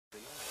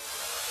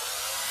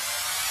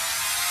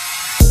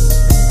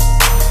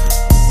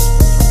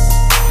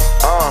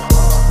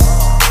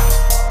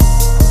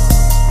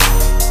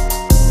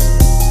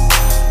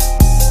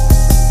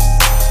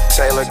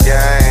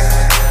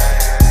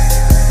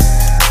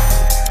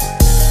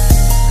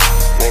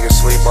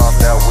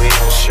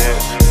shit.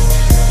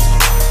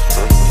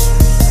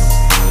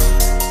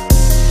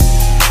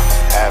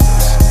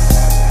 Happens.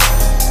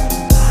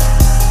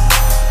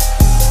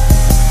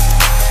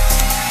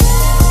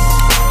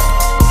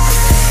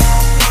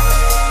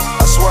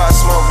 I swear I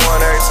smoke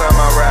one every time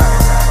I rap.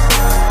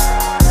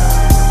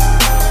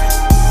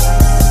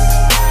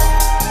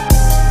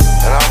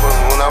 And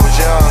when I was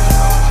young,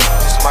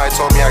 somebody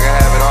told me I could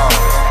have it all.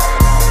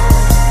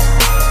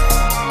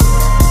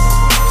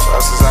 So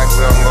that's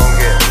exactly what I'm gonna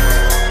get.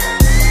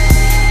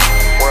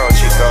 World,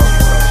 Chico.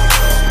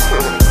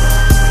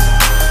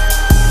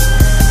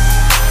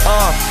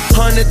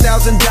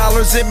 $100,000,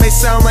 it may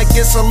sound like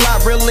it's a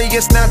lot, really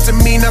it's not to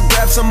me. Now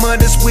grab some of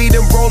this weed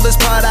and roll this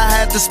pot. I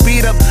had to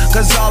speed up,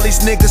 cause all these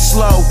niggas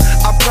slow.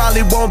 I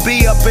probably won't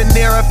be up in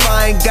there if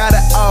I ain't got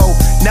it. Oh,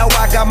 now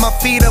I got my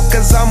feet up,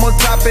 cause I'm on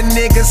top of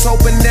niggas,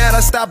 hoping that I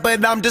stop.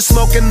 But I'm just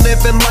smoking,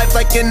 living life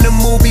like in the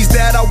movies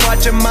that I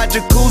watch in my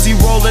jacuzzi.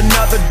 Roll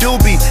another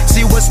doobie,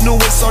 see what's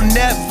newest on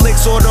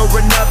Netflix, order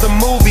another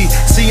movie.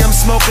 See, I'm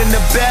smoking the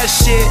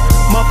best shit.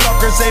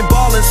 Motherfuckers ain't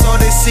ballin', so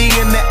they see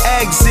in the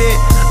exit.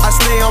 I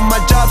stay on my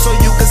job so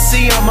you can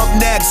see I'm up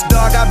next.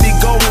 Dog, I be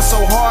going so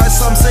hard,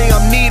 some say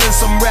I'm needing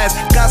some rest.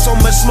 Got so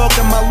much smoke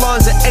in my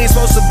lungs, it ain't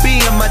supposed to be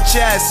in my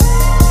chest.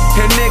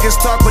 Hear niggas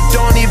talk but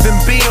don't even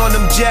be on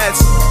them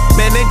jets.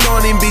 Man, they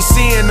don't even be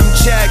seeing them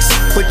checks.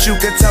 But you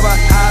can tell by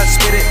how I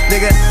spit it,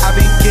 nigga, I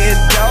be getting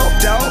dope.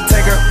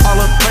 Take her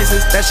all the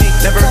places that she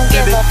never don't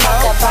give give it. a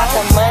fuck about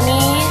the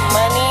money,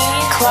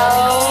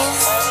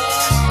 clothes,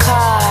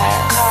 car.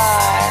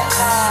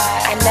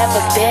 I never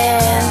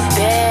been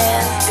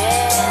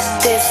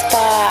this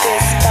far.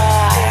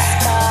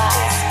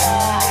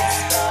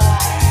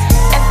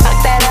 And fuck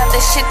that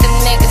other shit them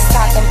niggas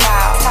talking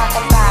about. I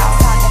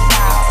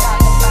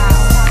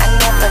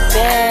never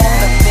been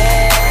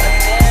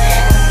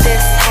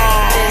this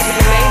high.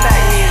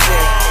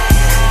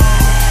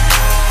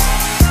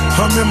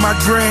 I'm in my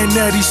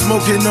granddaddy,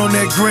 smoking on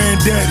that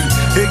granddaddy.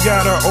 It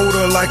got an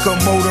odor like a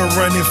motor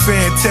running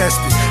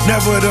fantastic.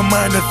 Never the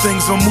minor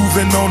things, I'm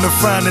moving on the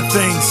finer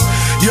things.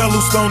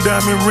 Yellowstone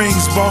diamond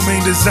rings,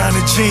 Balmain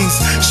designer jeans,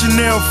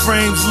 Chanel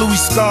frames, Louis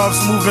scarves,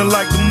 moving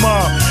like the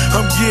mob.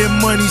 I'm getting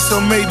money, so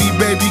maybe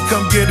baby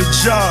come get a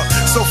job.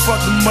 So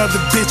fuck them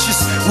other bitches,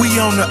 we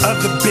on the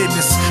other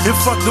business. And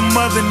fuck them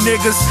other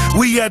niggas,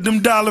 we at them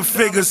dollar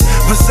figures.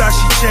 Versace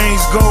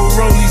chains, gold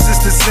rollies,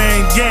 it's the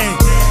same game.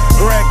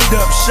 Racked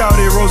up,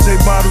 shouted rose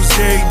bottles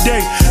every day.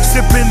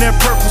 Sipping that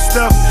purple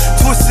stuff,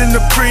 twisting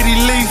the pretty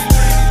leaf.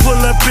 Pull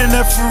up in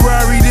that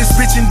Ferrari, this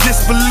bitch in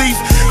disbelief.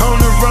 On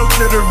the road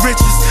to the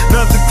riches,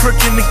 another crook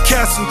in the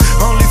castle.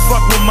 Only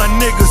fuck with my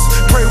niggas,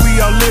 pray we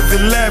all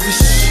living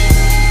lavish.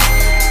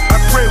 I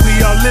pray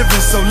we all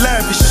living so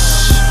lavish.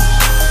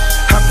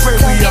 I pray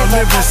we all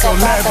living so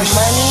lavish.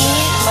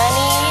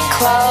 Money,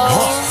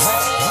 clothes,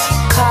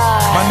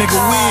 cars. My nigga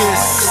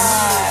Wiz,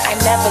 I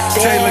never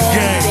been Taylor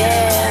Gang,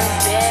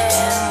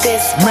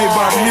 this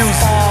Maybach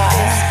Music,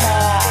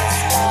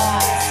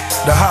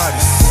 the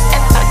hottest.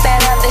 And fuck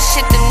that other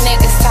shit them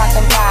niggas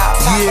talking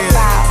about.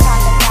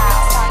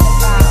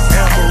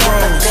 Amber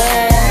Rose,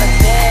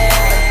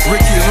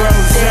 Ricky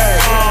Rose.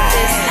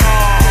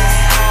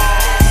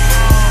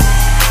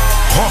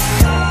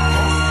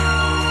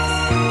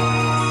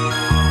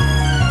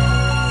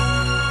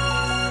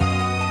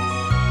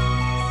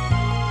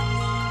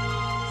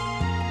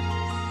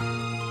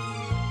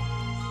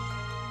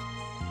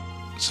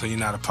 So you're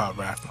not a pop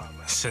rapper?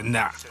 I said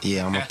nah.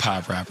 Yeah, I'm a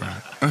pop rapper.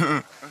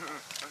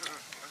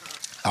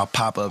 I'll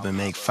pop up and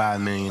make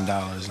 $5 million,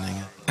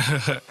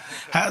 nigga.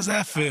 How's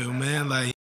that feel, man? Like.